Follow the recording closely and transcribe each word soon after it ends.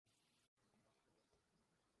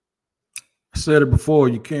said it before,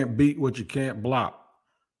 you can't beat what you can't block.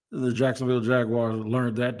 The Jacksonville Jaguars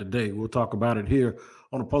learned that today. We'll talk about it here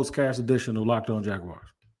on a POSTCAST edition of Locked On Jaguars.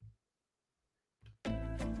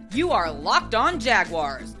 You are Locked On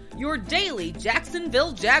Jaguars, your daily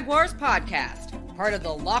Jacksonville Jaguars podcast, part of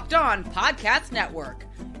the Locked On Podcast Network,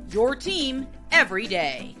 your team every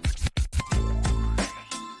day.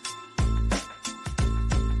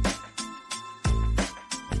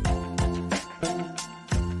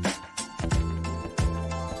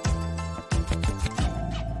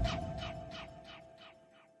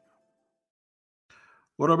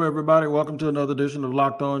 What up, everybody? Welcome to another edition of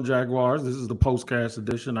Locked On Jaguars. This is the POSTCAST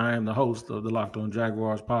edition. I am the host of the Locked On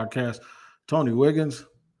Jaguars podcast, Tony Wiggins.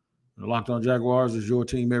 The Locked On Jaguars is your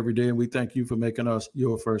team every day, and we thank you for making us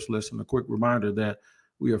your first listen. A quick reminder that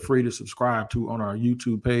we are free to subscribe to on our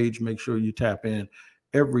YouTube page. Make sure you tap in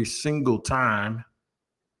every single time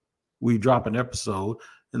we drop an episode.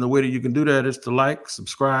 And the way that you can do that is to like,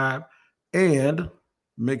 subscribe, and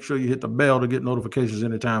make sure you hit the bell to get notifications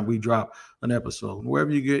anytime we drop an episode.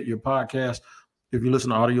 Wherever you get your podcast, if you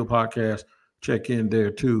listen to audio podcasts, check in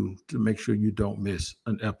there too to make sure you don't miss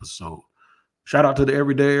an episode. Shout out to the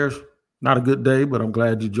everydayers. Not a good day, but I'm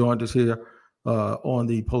glad you joined us here on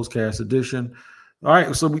the POSTCAST edition. All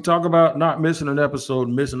right, so we talk about not missing an episode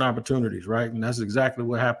and missing opportunities, right? And that's exactly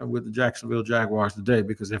what happened with the Jacksonville Jaguars today,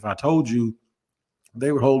 because if I told you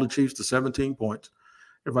they would hold the Chiefs to 17 points,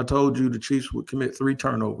 if I told you the Chiefs would commit 3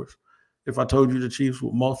 turnovers, if I told you the Chiefs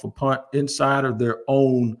would muff a punt inside of their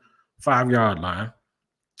own 5-yard line,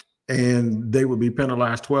 and they would be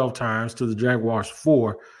penalized 12 times to the Jaguars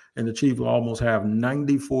 4, and the Chiefs would almost have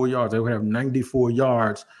 94 yards. They would have 94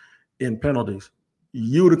 yards in penalties.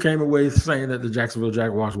 You would have came away saying that the Jacksonville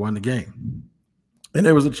Jaguars won the game. And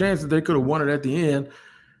there was a chance that they could have won it at the end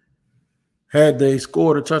had they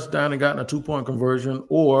scored a touchdown and gotten a 2-point conversion,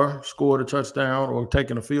 or scored a touchdown or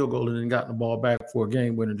taken a field goal and then gotten the ball back for a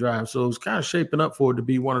game-winning drive. So it was kind of shaping up for it to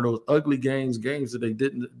be one of those ugly games that they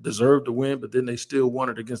didn't deserve to win, but then they still won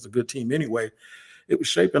it against a good team anyway. It was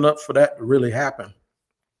shaping up for that to really happen,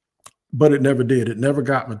 but it never did. It never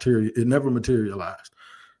got material. It never materialized.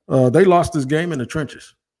 They lost this game in the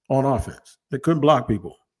trenches on offense. They couldn't block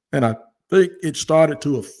people, and I think it started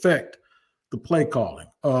to affect the play calling.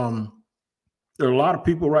 There are a lot of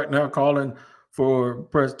people right now calling for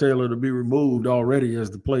Press Taylor to be removed already as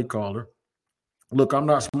the play caller. Look, I'm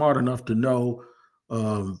not smart enough to know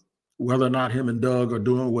whether or not him and Doug are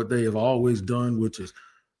doing what they have always done, which is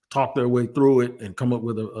talk their way through it and come up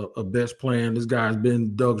with a best plan. This guy's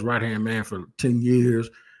been Doug's right-hand man for 10 years,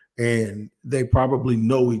 and they probably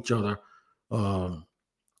know each other. And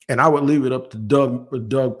I would leave it up to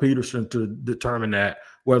Doug Peterson to determine that,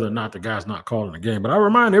 whether or not the guy's not calling the game. But I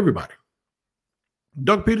remind everybody,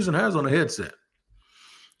 Doug Peterson has on a headset.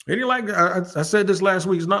 I said this last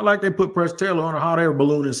week, it's not like they put Press Taylor on a hot air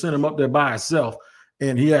balloon and sent him up there by himself,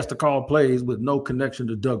 and he has to call plays with no connection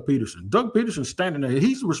to Doug Peterson. Doug Peterson's standing there.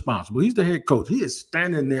 He's responsible. He's the head coach. He is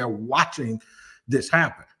standing there watching this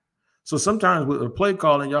happen. So sometimes with a play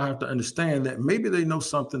calling, y'all have to understand that maybe they know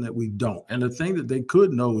something that we don't. And the thing that they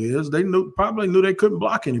could know is they probably knew they couldn't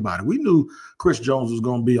block anybody. We knew Chris Jones was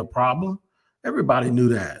going to be a problem. Everybody knew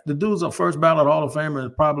that. The dude's a first ballot Hall of Famer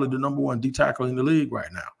and probably the number 1 D tackle in the league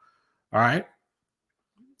right now. All right.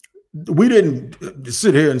 We didn't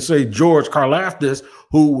sit here and say George Karlaftis,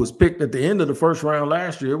 who was picked at the end of the first round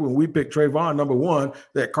last year when we picked Trayvon number 1,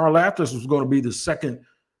 that Karlaftis was going to be the second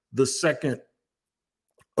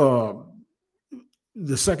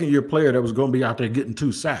year player that was going to be out there getting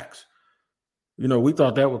 2 sacks. You know, we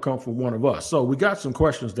thought that would come from one of us. So we got some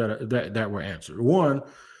questions that were answered. One,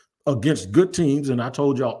 against good teams, and I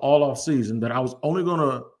told y'all all off season that I was only going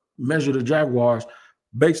to measure the Jaguars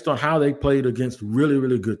based on how they played against really,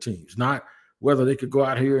 really good teams, not whether they could go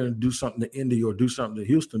out here and do something to Indy or do something to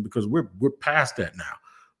Houston, because we're past that now.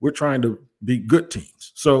 We're trying to be good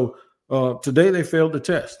teams. So today they failed the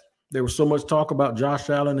test. There was so much talk about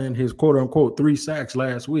Josh Allen and his quote-unquote 3 sacks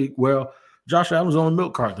last week. Well, Josh Allen was on a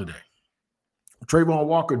milk cart today. Trayvon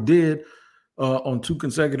Walker did on 2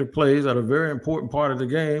 consecutive plays at a very important part of the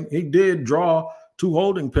game. He did draw 2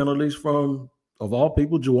 holding penalties from, of all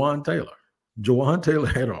people, Jawan Taylor. Jawan Taylor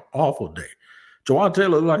had an awful day. Jawan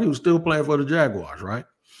Taylor looked like he was still playing for the Jaguars, right?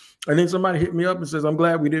 And then somebody hit me up and says, I'm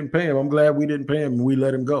glad we didn't pay him. I'm glad we didn't pay him and we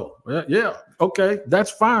let him go. Yeah, okay,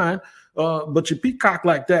 that's fine. But you peacock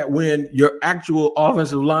like that when your actual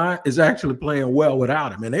offensive line is actually playing well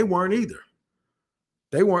without him. And they weren't either.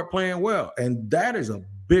 They weren't playing well. And that is a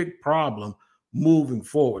big problem moving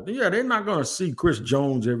forward. Yeah, they're not going to see Chris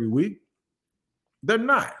Jones every week. They're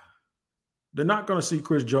not. They're not going to see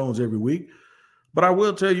Chris Jones every week. But I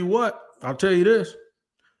will tell you what, I'll tell you this.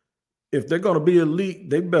 If they're going to be elite,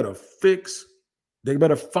 they better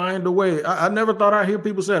find a way. I never thought I'd hear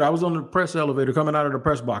people say it. I was on the press elevator coming out of the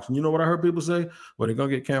press box. And you know what I heard people say? Well, they're going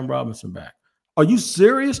to get Cam Robinson back. Are you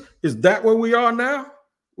serious? Is that where we are now?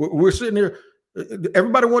 We're sitting here.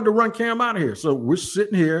 Everybody wanted to run Cam out of here. So we're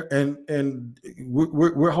sitting here and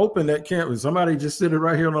we're hoping that Cam, somebody just sitting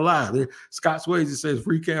right here on the live. Scott Swayze says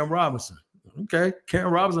free Cam Robinson. Okay. Cam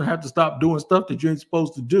Robinson had to stop doing stuff that you ain't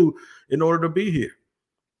supposed to do in order to be here.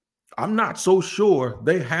 I'm not so sure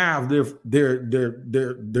they have their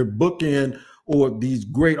bookend or these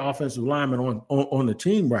great offensive linemen on the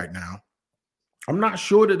team right now. I'm not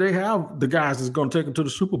sure that they have the guys that's going to take them to the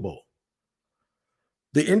Super Bowl.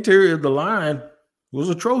 The interior of the line was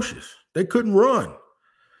atrocious. They couldn't run.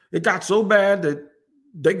 It got so bad that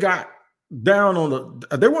they got down on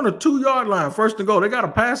they were on the 2-yard line, first and goal. They got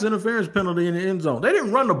a pass interference penalty in the end zone. They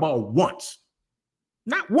didn't run the ball once.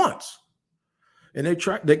 Not once. And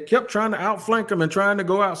they kept trying to outflank them and trying to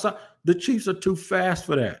go outside. The Chiefs are too fast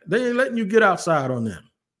for that. They ain't letting you get outside on them.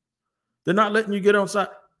 They're not letting you get outside.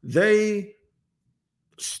 They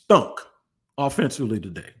stunk offensively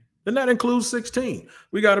today. And that includes 16.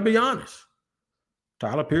 We got to be honest.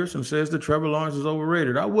 Tyler Pearson says that Trevor Lawrence is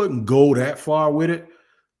overrated. I wouldn't go that far with it.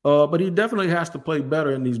 But he definitely has to play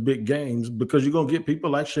better in these big games because you're going to get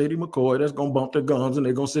people like Shady McCoy that's going to bump their guns and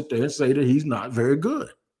they're going to sit there and say that he's not very good.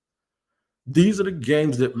 These are the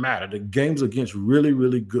games that matter, the games against really,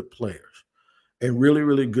 really good players and really,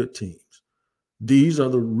 really good teams. These are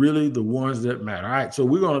really the ones that matter. All right, so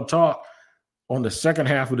we're going to talk on the second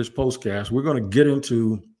half of this postcast. We're going to get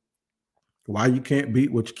into why you can't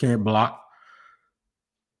beat what you can't block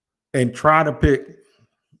and try to pick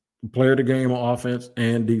player of the game on offense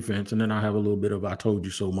and defense. And then I have a little bit of I told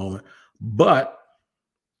you so moment. But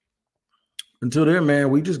until then, man,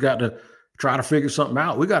 we just got to try to figure something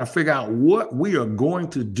out. We got to figure out what we are going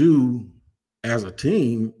to do as a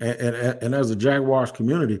team and as a Jaguars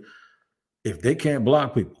community. If they can't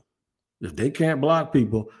block people,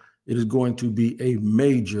 it is going to be a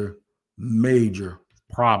major, major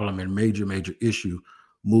problem and major, major issue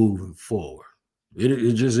moving forward.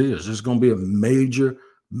 It just is. It's going to be a major,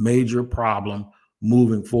 major problem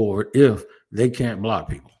moving forward if they can't block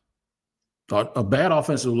people. A bad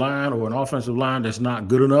offensive line or an offensive line that's not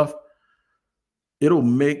good enough, it'll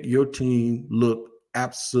make your team look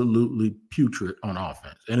absolutely putrid on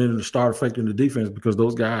offense. And then it'll start affecting the defense because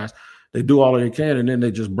those guys, they do all they can and then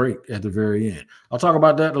they just break at the very end. I'll talk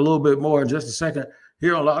about that a little bit more in just a second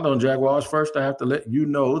here on Locked On Jaguars. First, I have to let you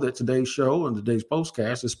know that today's show and today's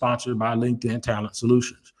postcast is sponsored by LinkedIn Talent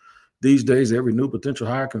Solutions. These days, every new potential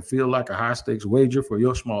hire can feel like a high-stakes wager for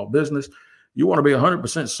your small business. You want to be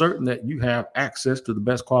 100% certain that you have access to the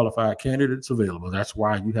best qualified candidates available. That's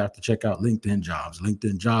why you have to check out LinkedIn Jobs.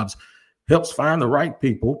 LinkedIn Jobs helps find the right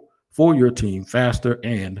people for your team faster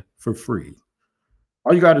and for free.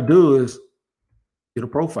 All you got to do is get a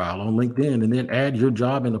profile on LinkedIn and then add your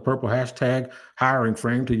job in the purple hashtag hiring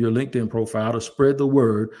frame to your LinkedIn profile to spread the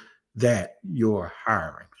word that you're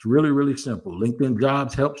hiring. It's really, really simple. LinkedIn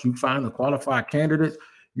Jobs helps you find the qualified candidates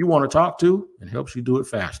you want to talk to and helps you do it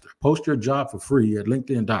faster. Post your job for free at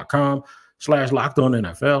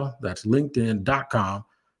linkedin.com/LockedOnNFL. That's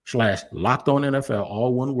linkedin.com/LockedOnNFL,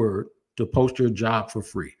 all one word, to post your job for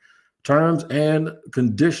free. Terms and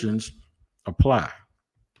conditions apply.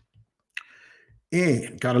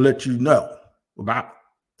 And got to let you know about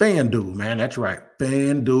FanDuel, man. That's right.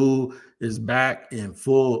 FanDuel is back in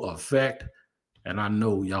full effect. And I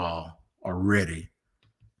know y'all are ready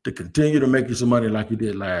to continue to make you some money like you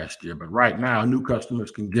did last year. But right now, new customers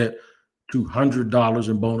can get $200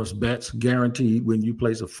 in bonus bets guaranteed when you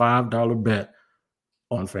place a $5 bet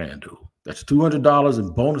on FanDuel. That's $200 in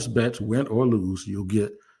bonus bets, win or lose. You'll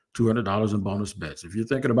get $200 in bonus bets. If you're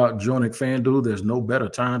thinking about joining FanDuel, there's no better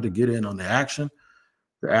time to get in on the action.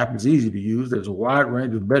 The app is easy to use. There's a wide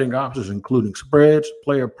range of betting options, including spreads,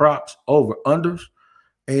 player props, over-unders,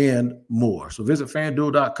 and more. So visit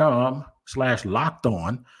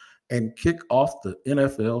FanDuel.com/LockedOn and kick off the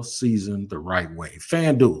NFL season the right way.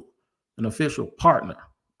 FanDuel, an official partner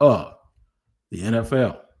of the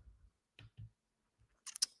NFL.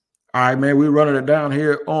 All right, man, we're running it down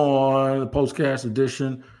here on the postcast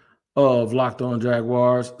edition of Locked On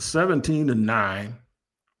Jaguars. 17-9.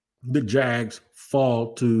 The Jags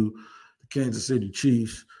fall to the Kansas City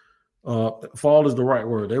Chiefs. Fall is the right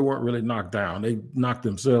word. They weren't really knocked down. They knocked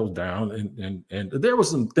themselves down. And there were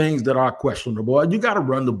some things that are questionable. You got to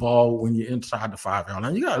run the ball when you're inside the 5-yard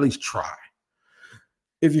line. You got to at least try.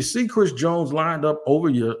 If you see Chris Jones lined up over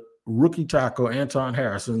your rookie tackle, Anton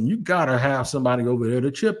Harrison, you got to have somebody over there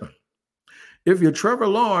to chip him. If you're Trevor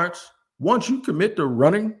Lawrence, Once you commit to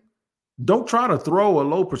running, don't try to throw a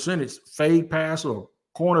low percentage fade pass or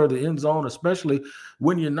corner of the end zone, especially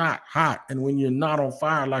when you're not hot and when you're not on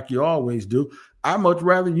fire like you always do. I'd much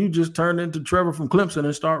rather you just turn into Trevor from Clemson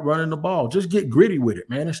and start running the ball. Just get gritty with it,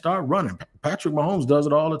 man, and start running. Patrick Mahomes does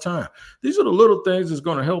it all the time. These are the little things that's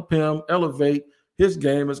going to help him elevate his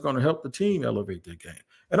game. It's going to help the team elevate their game.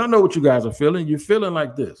 And I know what you guys are feeling. You're feeling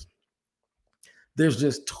like this. There's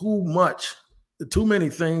just too many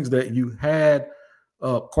things that you had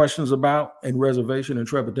questions about and reservation and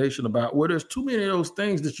trepidation about. Well, there's too many of those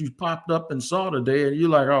things that you popped up and saw today, and you're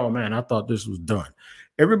like, oh, man, I thought this was done.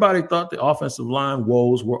 Everybody thought the offensive line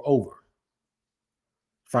woes were over.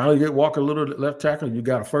 Finally get Walker Little at left tackle. You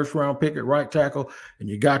got a first-round pick at right tackle, and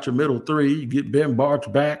you got your middle three. You get Ben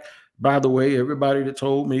Barch back. By the way, everybody that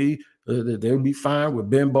told me that they would be fine with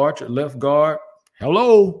Ben Barch at left guard,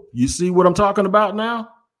 hello, you see what I'm talking about now?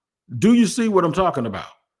 Do you see what I'm talking about?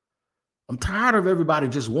 I'm tired of everybody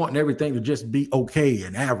just wanting everything to just be okay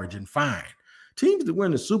and average and fine. Teams that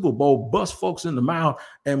win the Super Bowl bust folks in the mouth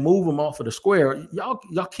and move them off of the square.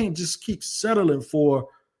 Y'all can't just keep settling for,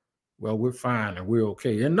 well, we're fine and we're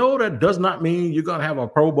okay. And no, that does not mean you're going to have a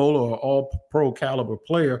Pro Bowl or all-pro caliber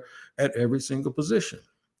player at every single position.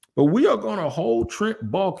 But we are going to hold Trent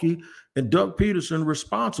Baalke and Doug Peterson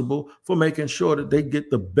responsible for making sure that they get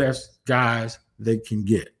the best guys they can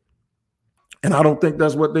get. And I don't think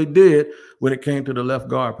that's what they did when it came to the left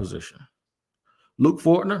guard position. Luke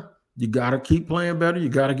Fortner, you got to keep playing better. You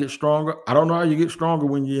got to get stronger. I don't know how you get stronger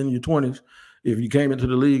when you're in your 20s. If you came into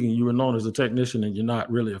the league and you were known as a technician and you're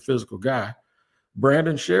not really a physical guy.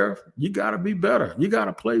 Brandon Sheriff, you got to be better. You got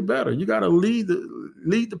to play better. You got to lead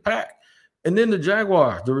the pack. And then the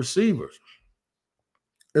Jaguars, the receivers.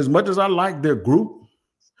 As much as I like their group,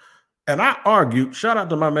 and I argued, shout out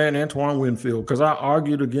to my man Antoine Winfield, because I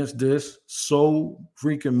argued against this so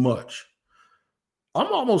freaking much. I'm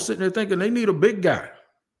almost sitting there thinking they need a big guy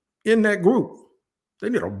in that group. They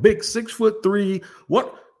need a big 6'3".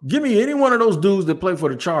 Give me any one of those dudes that play for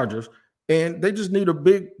the Chargers, and they just need a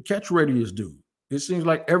big catch radius dude. It seems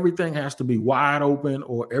like everything has to be wide open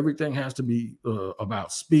or everything has to be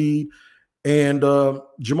about speed. And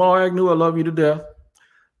Jamal Agnew, I love you to death.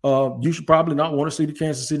 You should probably not want to see the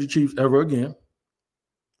Kansas City Chiefs ever again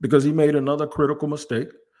because he made another critical mistake.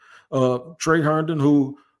 Trey Herndon,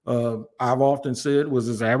 who I've often said was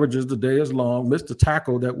as average as the day is long, missed a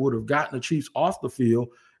tackle that would have gotten the Chiefs off the field,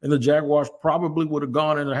 and the Jaguars probably would have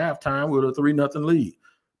gone into halftime with a 3-0 lead.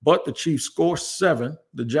 But the Chiefs score 7.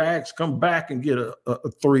 The Jags come back and get a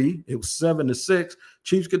 3. It was 7-6.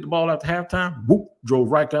 Chiefs get the ball after halftime. Whoop,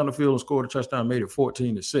 drove right down the field and scored a touchdown, made it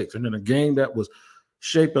 14-6. And then a game that was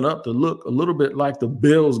shaping up to look a little bit like the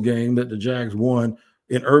Bills game that the Jags won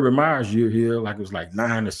in Urban Meyer's year here, like it was like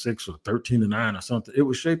 9-6 or 13-9 or something. It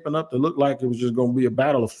was shaping up to look like it was just going to be a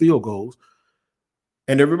battle of field goals.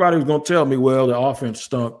 And everybody was going to tell me, well, the offense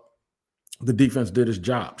stunk. The defense did its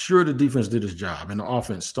job. Sure, the defense did its job and the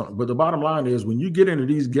offense stunk. But the bottom line is when you get into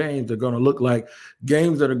these games, they're going to look like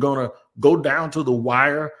games that are going to go down to the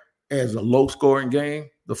wire as a low-scoring game.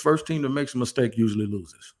 The first team that makes a mistake usually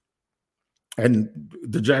loses. And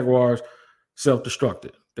the Jaguars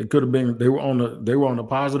self-destructed. They could have been. They were on the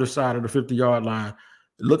positive side of the 50-yard line,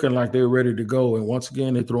 looking like they were ready to go. And once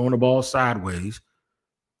again, they're throwing the ball sideways,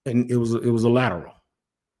 and it was a lateral.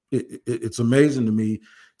 It's amazing to me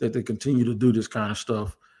that they continue to do this kind of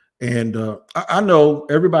stuff. And I know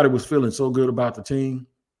everybody was feeling so good about the team.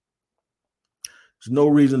 There's no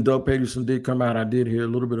reason Doug Peterson did come out. I did hear a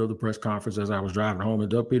little bit of the press conference as I was driving home, and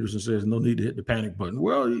Doug Peterson says no need to hit the panic button.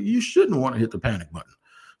 Well, you shouldn't want to hit the panic button.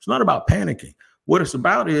 It's not about panicking. What it's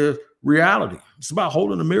about is reality. It's about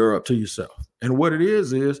holding the mirror up to yourself. And what it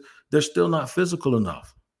is they're still not physical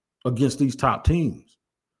enough against these top teams.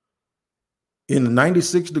 In the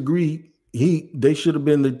 96-degree heat, they should have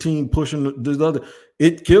been the team pushing this other.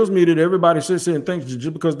 It kills me that everybody sits there and thinks that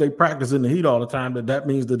just because they practice in the heat all the time, that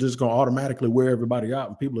means they're just going to automatically wear everybody out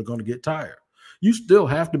and people are going to get tired. You still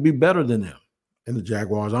have to be better than them, and the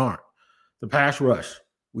Jaguars aren't. The pass rush.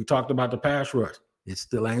 We talked about the pass rush. It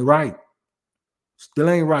still ain't right. Still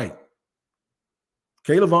ain't right.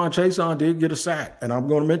 Kayvon Chason did get a sack, and I'm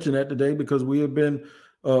going to mention that today because we have been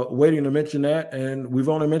waiting to mention that, and we've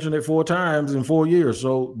only mentioned it 4 times in 4 years.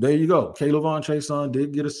 So there you go. Kayvon Chason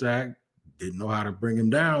did get a sack. Didn't know how to bring him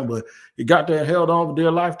down, but he got there and held on for dear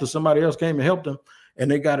life till somebody else came and helped him, and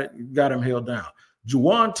they got him held down.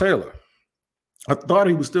 Juwan Taylor, I thought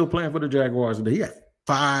he was still playing for the Jaguars today. He had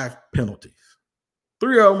 5 penalties.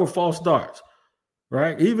 3 of them were false starts,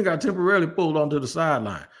 right? He even got temporarily pulled onto the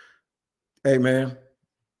sideline. Hey, man,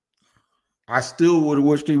 I still would have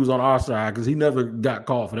wished he was on our side because he never got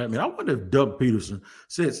called for that. I mean, I wonder if Doug Peterson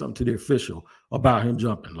said something to the official about him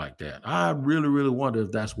jumping like that. I really, really wonder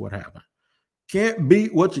if that's what happened. Can't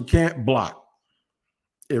beat what you can't block.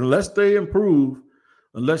 Unless they improve,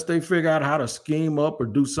 unless they figure out how to scheme up or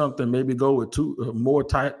do something, maybe go with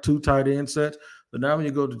two tight end sets. But now when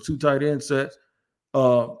you go to 2 tight end sets,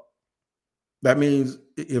 that means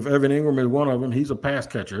if Evan Ingram is one of them, he's a pass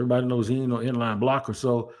catcher. Everybody knows he ain't no inline blocker.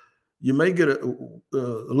 So you may get a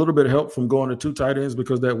little bit of help from going to 2 tight ends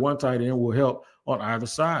because that 1 tight end will help on either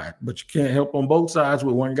side. But you can't help on both sides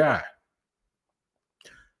with one guy.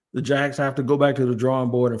 The Jags have to go back to the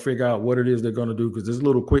drawing board and figure out what it is they're going to do because this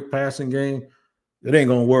little quick passing game, it ain't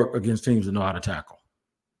going to work against teams that know how to tackle.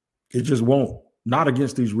 It just won't. Not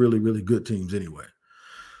against these really, really good teams anyway.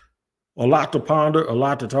 A lot to ponder, a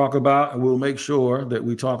lot to talk about, and we'll make sure that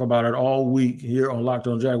we talk about it all week here on Locked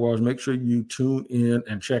On Jaguars. Make sure you tune in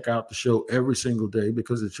and check out the show every single day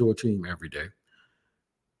because it's your team every day.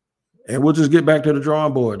 And we'll just get back to the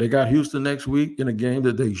drawing board. They got Houston next week in a game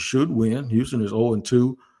that they should win. Houston is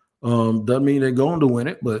 0-2. Doesn't mean they're going to win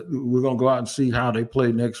it, but we're going to go out and see how they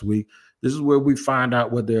play next week. This is where we find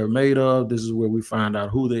out what they're made of. This is where we find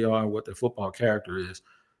out who they are and what their football character is,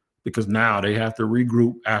 because now they have to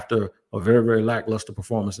regroup after a very, very lackluster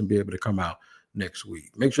performance and be able to come out next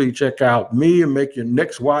week. Make sure you check out me and make your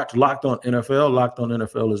next watch Locked On NFL. Locked On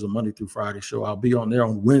NFL is a Monday through Friday show. I'll be on there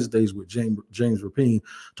on Wednesdays with James Rapine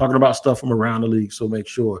talking about stuff from around the league, so make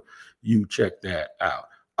sure you check that out.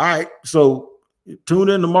 All right, so tune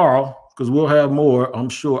in tomorrow because we'll have more. I'm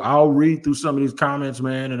sure I'll read through some of these comments,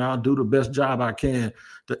 man, and I'll do the best job I can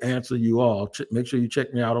to answer you all. Make sure you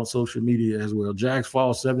check me out on social media as well. Jags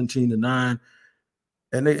fall 17-9,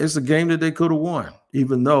 and it's a game that they could have won,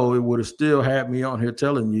 even though it would have still had me on here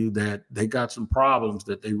telling you that they got some problems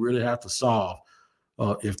that they really have to solve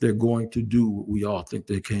if they're going to do what we all think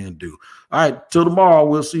they can do. All right, till tomorrow.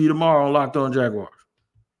 We'll see you tomorrow on Locked On Jaguars.